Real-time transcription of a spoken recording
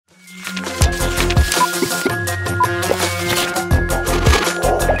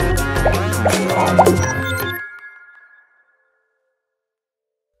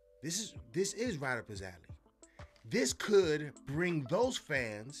is right up his alley. This could bring those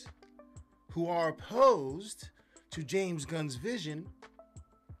fans who are opposed to James Gunn's vision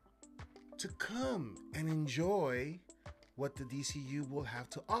to come and enjoy what the DCU will have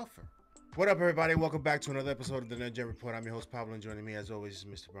to offer. What up, everybody? Welcome back to another episode of the NerdGen Report. I'm your host, Pablo, and joining me, as always, is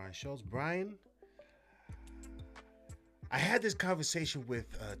Mr. Brian Schultz. Brian, I had this conversation with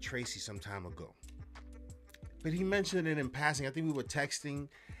Tracy some time ago, but he mentioned it in passing. I think we were texting,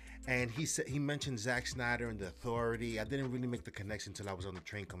 and he mentioned Zack Snyder and the Authority. I didn't really make the connection until I was on the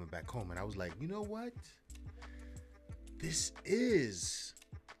train coming back home, and I was like, you know what? This is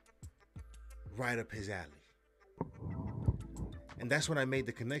right up his alley. And that's when I made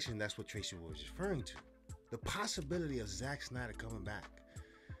the connection. That's what Tracy was referring to. The possibility of Zack Snyder coming back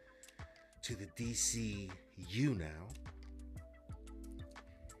to the DCU now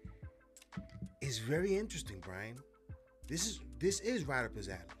is very interesting, Brian. This is right up his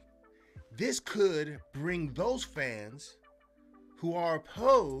alley. This could bring those fans who are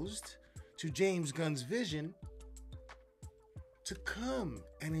opposed to James Gunn's vision to come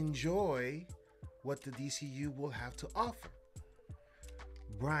and enjoy what the DCU will have to offer.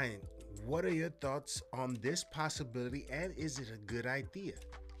 Brian, what are your thoughts on this possibility, and is it a good idea?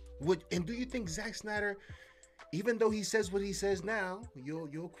 And do you think Zack Snyder, even though he says what he says now,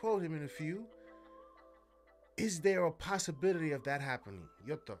 you'll quote him in a few, is there a possibility of that happening?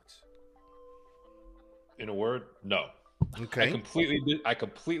 Your thoughts? In a word, no. Okay. I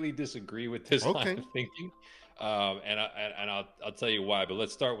completely disagree with this line of thinking, and I'll tell you why. But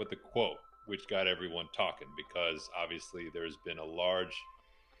let's start with the quote, which got everyone talking, because obviously there's been a large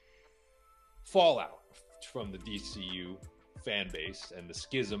fallout from the DCU fan base and the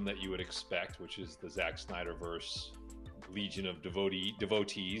schism that you would expect, which is the Zack Snyderverse legion of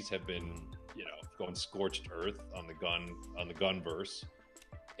devotees have been, going scorched earth on the Gunverse,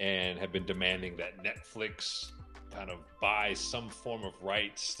 and have been demanding that Netflix kind of buy some form of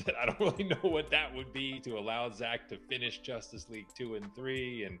rights that I don't really know what that would be, to allow Zack to finish Justice League 2 and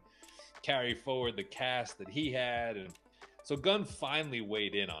 3 and carry forward the cast that he had. And so Gunn finally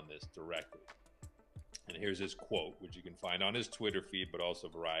weighed in on this directly. And here's his quote, which you can find on his Twitter feed, but also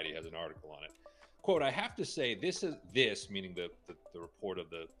Variety has an article on it. Quote, "I have to say, this, meaning the report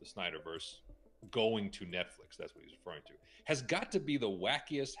of the Snyderverse going to Netflix," that's what he's referring to, "has got to be the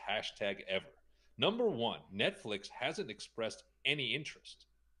wackiest hashtag ever. Number one, Netflix hasn't expressed any interest,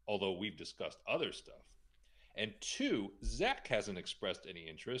 although we've discussed other stuff. And two, Zack hasn't expressed any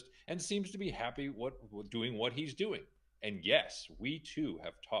interest and seems to be happy doing what he's doing. And yes, we too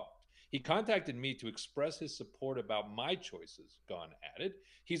have talked. He contacted me to express his support about my choices," Gunn added.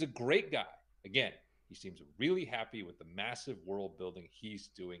 "He's a great guy. Again, he seems really happy with the massive world building he's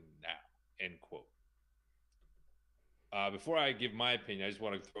doing now," end quote. Before I give my opinion, I just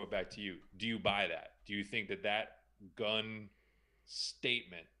want to throw it back to you. Do you buy that? Do you think that Gunn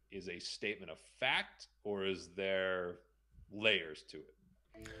statement is a statement of fact, or is there layers to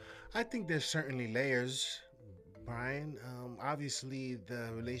it? I think there's certainly layers, Brian. Obviously,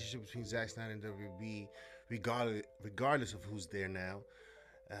 the relationship between Zack Snyder and WB, regardless of who's there now,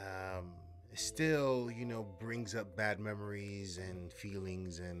 still, brings up bad memories and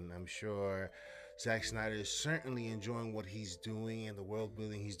feelings. And I'm sure Zack Snyder is certainly enjoying what he's doing and the world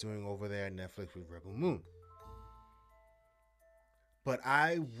building he's doing over there at Netflix with Rebel Moon. But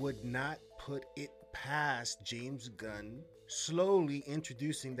I would not put it past James Gunn slowly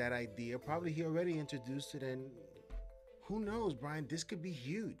introducing that idea. Probably he already introduced it, and who knows, Brian, this could be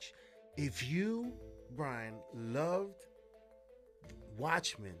huge. If you, Brian, loved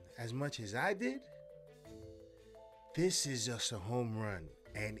Watchmen as much as I did, this is just a home run,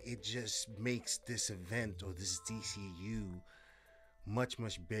 and it just makes this event or this DCU much,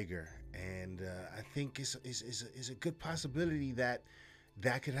 much bigger. And I think it's a good possibility that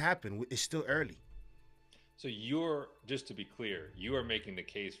could happen. It's still early. So just to be clear, you are making the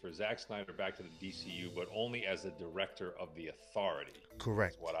case for Zack Snyder back to the DCU, but only as a director of the Authority.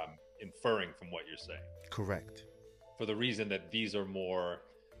 Correct. That's what I'm inferring from what you're saying. Correct. For the reason that these are more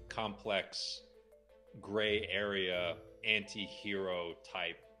complex, gray area, anti-hero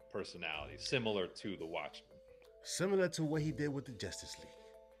type personalities, similar to the Watchmen. Similar to what he did with the Justice League.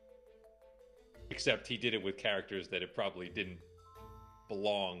 Except he did it with characters that it probably didn't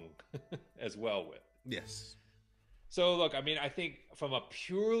belong as well with. Yes. So look, I think from a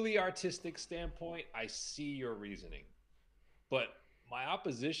purely artistic standpoint, I see your reasoning. But my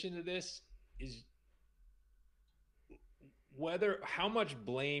opposition to this is how much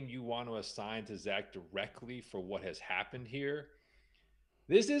blame you want to assign to Zack directly for what has happened here.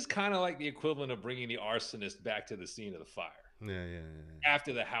 This is kind of like the equivalent of bringing the arsonist back to the scene of the fire.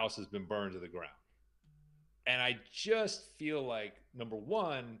 after the house has been burned to the ground. And I just feel like, number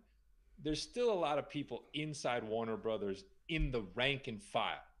one, there's still a lot of people inside Warner Brothers in the rank and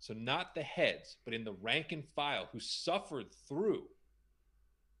file. So not the heads, but in the rank and file who suffered through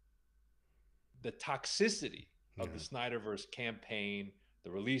the toxicity of the Snyderverse campaign,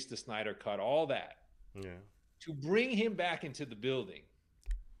 the release the Snyder Cut, all that. Yeah. To bring him back into the building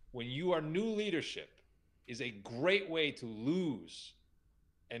when you are new leadership is a great way to lose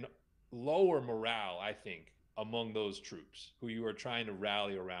and lower morale, I think, among those troops who you are trying to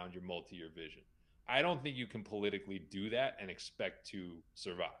rally around your multi-year vision. I don't think you can politically do that and expect to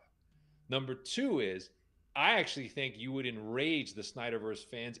survive. Number two is, I actually think you would enrage the Snyderverse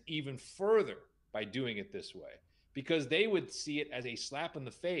fans even further by doing it this way, because they would see it as a slap in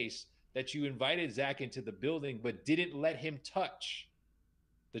the face that you invited Zack into the building but didn't let him touch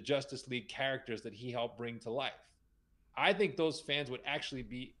the Justice League characters that he helped bring to life. I think those fans would actually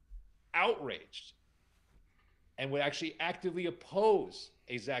be outraged and would actually actively oppose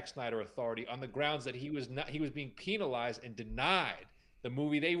a Zack Snyder authority on the grounds that he was being penalized and denied the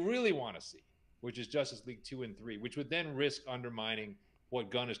movie they really want to see, which is Justice League 2 and 3, which would then risk undermining what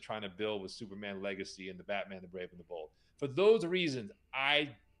Gunn is trying to build with Superman Legacy and the Batman, the Brave and the Bold. For those reasons, I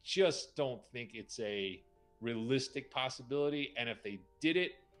just don't think it's a realistic possibility. And if they did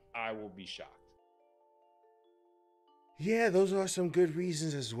it, I will be shocked. Yeah, those are some good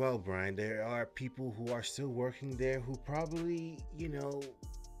reasons as well, Brian. There are people who are still working there who probably,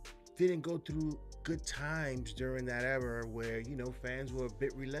 didn't go through good times during that era where, fans were a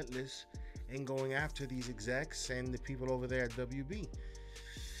bit relentless in going after these execs and the people over there at WB.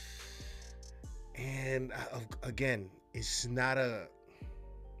 And again, it's not a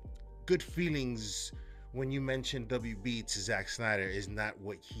good feelings when you mention WB to Zack Snyder is not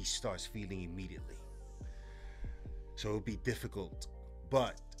what he starts feeling immediately. So it'll be difficult,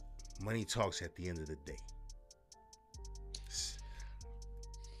 but money talks at the end of the day.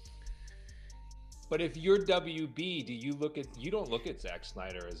 But if you're WB, you don't look at Zack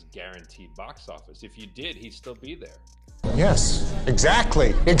Snyder as guaranteed box office. If you did, he'd still be there. Yes,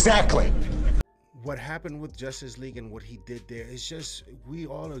 exactly. What happened with Justice League and what he did there is just, we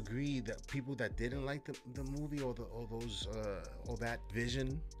all agree that people that didn't like the movie or that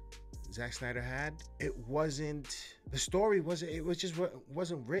vision Zack Snyder had, the story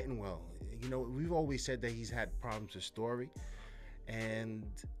wasn't written well. We've always said that he's had problems with story and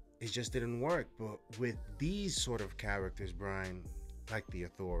it just didn't work. But with these sort of characters, Brian, like the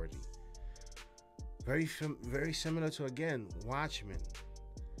Authority, very similar to, again, Watchmen,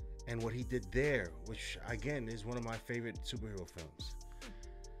 and what he did there, which again is one of my favorite superhero films.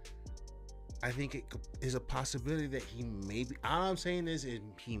 I think it is a possibility that he may be. All I'm saying is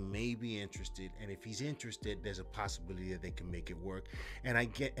he may be interested, and if he's interested, there's a possibility that they can make it work. And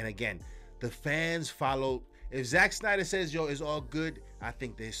again, the fans follow. If Zack Snyder says, "Yo, it's all good," I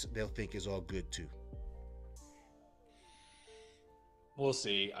think they'll think it's all good too. We'll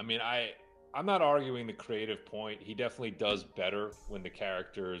see. I mean, I'm not arguing the creative point. He definitely does better when the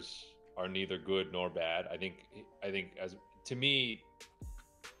characters are neither good nor bad. I think as to me,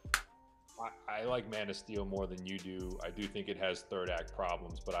 I like Man of Steel more than you do. I do think it has third act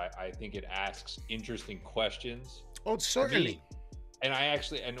problems, but I think it asks interesting questions. Oh, certainly.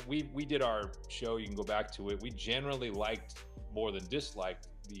 And we did our show. You can go back to it. We generally liked more than disliked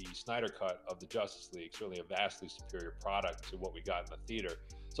the Snyder cut of the Justice League. Certainly a vastly superior product to what we got in the theater.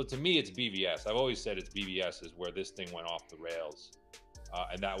 So to me, it's BVS. I've always said it's BVS is where this thing went off the rails.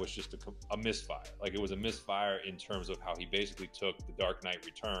 And that was just a misfire. Like, it was a misfire in terms of how he basically took The Dark Knight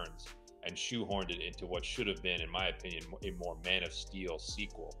Returns and shoehorned it into what should have been, in my opinion, a more Man of Steel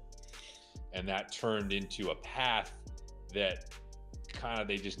sequel. And that turned into a path that kind of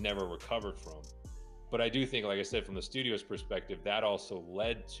they just never recovered from. But I do think, like I said, from the studio's perspective, that also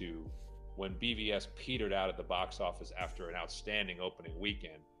led to when BVS petered out at the box office after an outstanding opening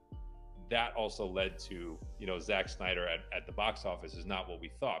weekend. That also led to, Zack Snyder at the box office is not what we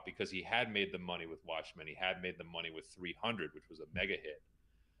thought, because he had made the money with Watchmen. He had made the money with 300, which was a mega hit.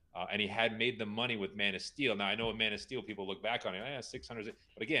 And he had made the money with Man of Steel. Now, I know with Man of Steel, people look back on it, 600.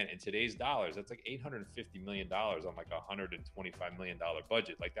 But again, in today's dollars, that's like $850 million on like a $125 million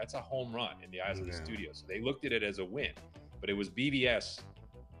budget. Like, that's a home run in the eyes of the studio. So they looked at it as a win. But it was BVS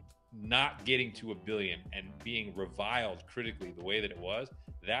not getting to $1 billion and being reviled critically the way that it was.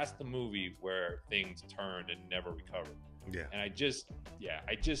 That's the movie where things turned and never recovered. Yeah. And I just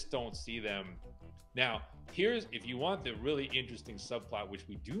don't see them. Now, if you want the really interesting subplot, which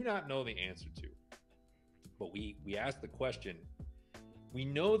we do not know the answer to, but we asked the question. We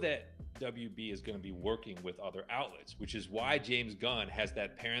know that WB is going to be working with other outlets, which is why James Gunn has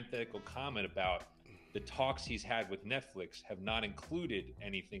that parenthetical comment about the talks he's had with Netflix have not included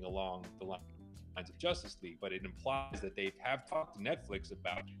anything along the lines of Justice League, but it implies that they have talked to Netflix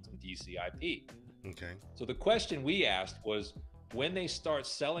about some DC IP. Okay. So the question we asked was, when they start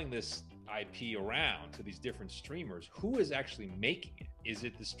selling this IP around to these different streamers, who is actually making it? Is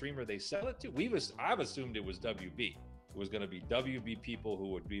it the streamer they sell it to? I've assumed it was WB. It was going to be WB people who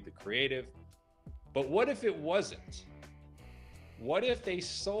would be the creative. But what if it wasn't? What if they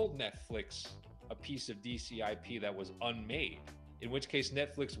sold Netflix a piece of DC IP that was unmade? In which case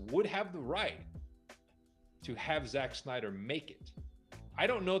Netflix would have the right to have Zack Snyder make it. I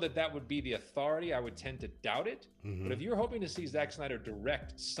don't know that that would be the authority. I would tend to doubt it. But if you're hoping to see Zack Snyder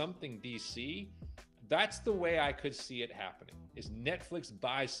direct something DC, that's the way I could see it happening, is Netflix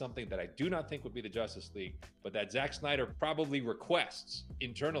buys something that I do not think would be the Justice League, but that Zack Snyder probably requests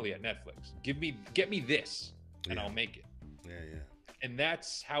internally at Netflix. Get me this, and I'll make it. Yeah. And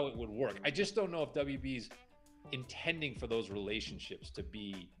that's how it would work. I just don't know if WB's intending for those relationships to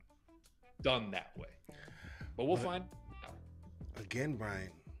be done that way. But we'll find out. Again,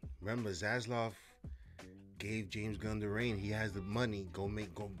 Brian, remember Zaslav gave James Gunn the reign. He has the money. Go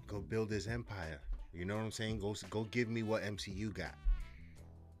build his empire. You know what I'm saying? Go give me what MCU got.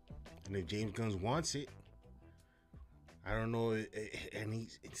 And if James Gunn wants it, I don't know. And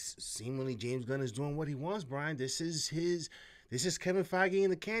it's seemingly James Gunn is doing what he wants, Brian. This is Kevin Feige in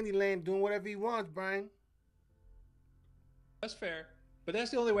the Candyland doing whatever he wants, Brian. That's fair. But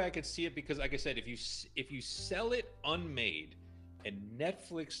that's the only way I could see it, because like I said, if you sell it unmade and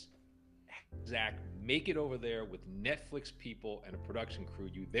Netflix, Zach, make it over there with Netflix people and a production crew,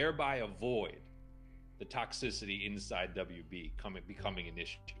 you thereby avoid the toxicity inside WB becoming an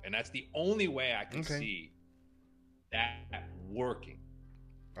issue. And that's the only way I can see that working.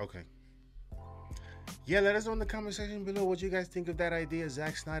 Okay. Yeah, let us know in the comment section below what you guys think of that idea of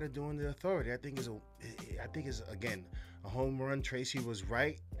Zack Snyder doing the authority. I think is again a home run. Tracy was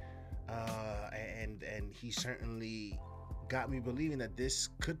right, and he certainly got me believing that this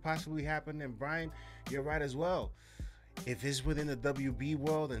could possibly happen. And Brian, you're right as well. If it's within the WB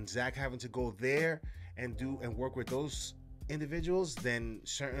world and Zack having to go there and work with those individuals, then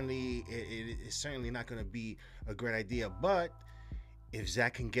certainly it's certainly not going to be a great idea. But if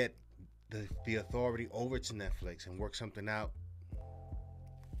Zack can get the authority over to Netflix and work something out,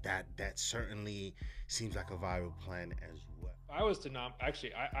 that certainly seems like a viable plan as well. I was to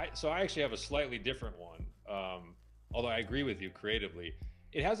actually, I actually have a slightly different one. Although I agree with you creatively,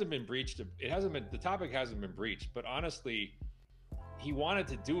 it hasn't been breached. The topic hasn't been breached, but honestly, he wanted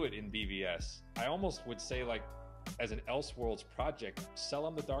to do it in BVS. I almost would say, like, as an Elseworlds project, sell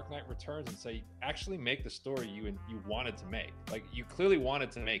him The Dark Knight Returns and say, actually make the story you wanted to make. Like, you clearly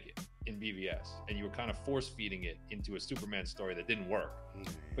wanted to make it in BVS, and you were kind of force feeding it into a Superman story that didn't work.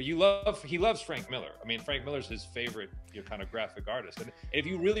 But he loves Frank Miller. I mean, Frank Miller's his favorite, kind of graphic artist. And if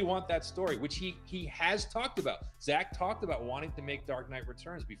you really want that story, which he has talked about, Zack talked about wanting to make Dark Knight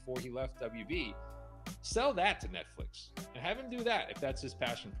Returns before he left WB, sell that to Netflix and have him do that if that's his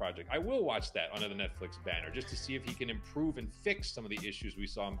passion project. I will watch that under the Netflix banner just to see if he can improve and fix some of the issues we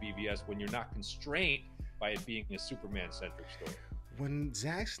saw in BVS when you're not constrained by it being a Superman-centric story. When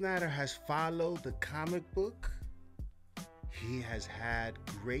Zack Snyder has followed the comic book, he has had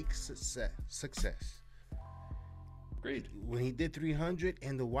great success. Agreed. When he did 300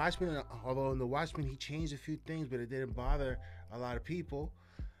 and The Watchmen, although in The Watchmen he changed a few things, but it didn't bother a lot of people.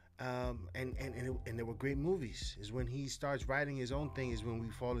 And there were great movies. Is when he starts writing his own thing is when we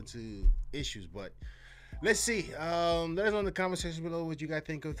fall into issues. But let's see. Let us know in the comment section below what you guys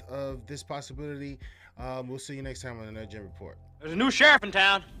think of this possibility. We'll see you next time on the NerdGen Report. There's a new sheriff in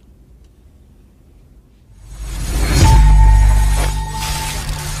town.